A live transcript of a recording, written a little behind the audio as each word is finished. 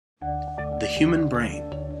The human brain.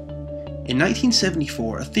 In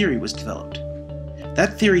 1974, a theory was developed.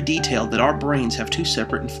 That theory detailed that our brains have two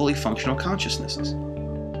separate and fully functional consciousnesses.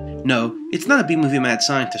 No, it's not a B-movie mad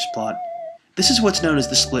scientist plot. This is what's known as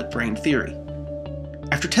the split brain theory.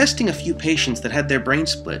 After testing a few patients that had their brain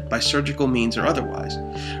split by surgical means or otherwise,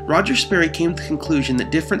 Roger Sperry came to the conclusion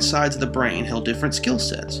that different sides of the brain held different skill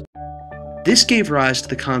sets. This gave rise to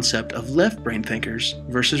the concept of left brain thinkers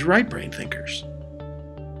versus right brain thinkers.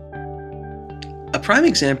 A prime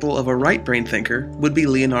example of a right brain thinker would be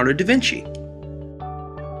Leonardo da Vinci,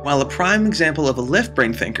 while a prime example of a left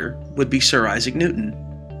brain thinker would be Sir Isaac Newton.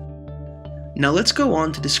 Now let's go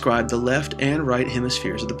on to describe the left and right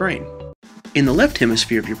hemispheres of the brain. In the left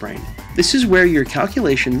hemisphere of your brain, this is where your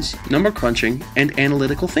calculations, number crunching, and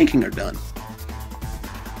analytical thinking are done.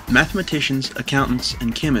 Mathematicians, accountants,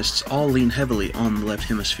 and chemists all lean heavily on the left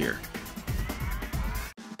hemisphere.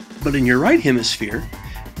 But in your right hemisphere,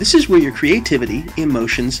 this is where your creativity,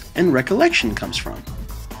 emotions, and recollection comes from.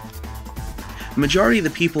 The majority of the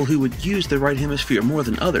people who would use the right hemisphere more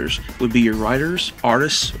than others would be your writers,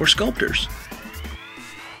 artists, or sculptors.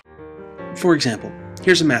 For example,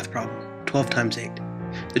 here's a math problem. 12 times 8.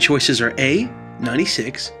 The choices are A,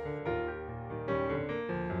 96,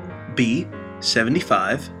 B,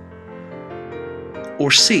 75, or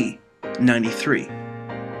C, 93.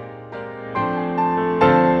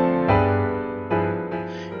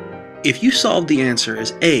 If you solved the answer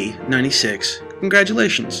as A, 96,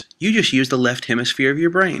 congratulations, you just used the left hemisphere of your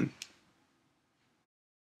brain.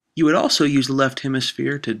 You would also use the left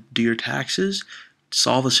hemisphere to do your taxes,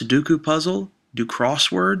 solve a Sudoku puzzle, do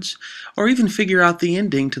crosswords, or even figure out the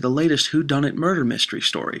ending to the latest whodunit murder mystery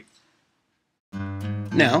story.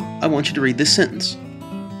 Now, I want you to read this sentence.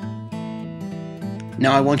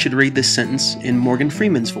 Now I want you to read this sentence in Morgan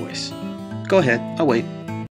Freeman's voice. Go ahead, I'll wait.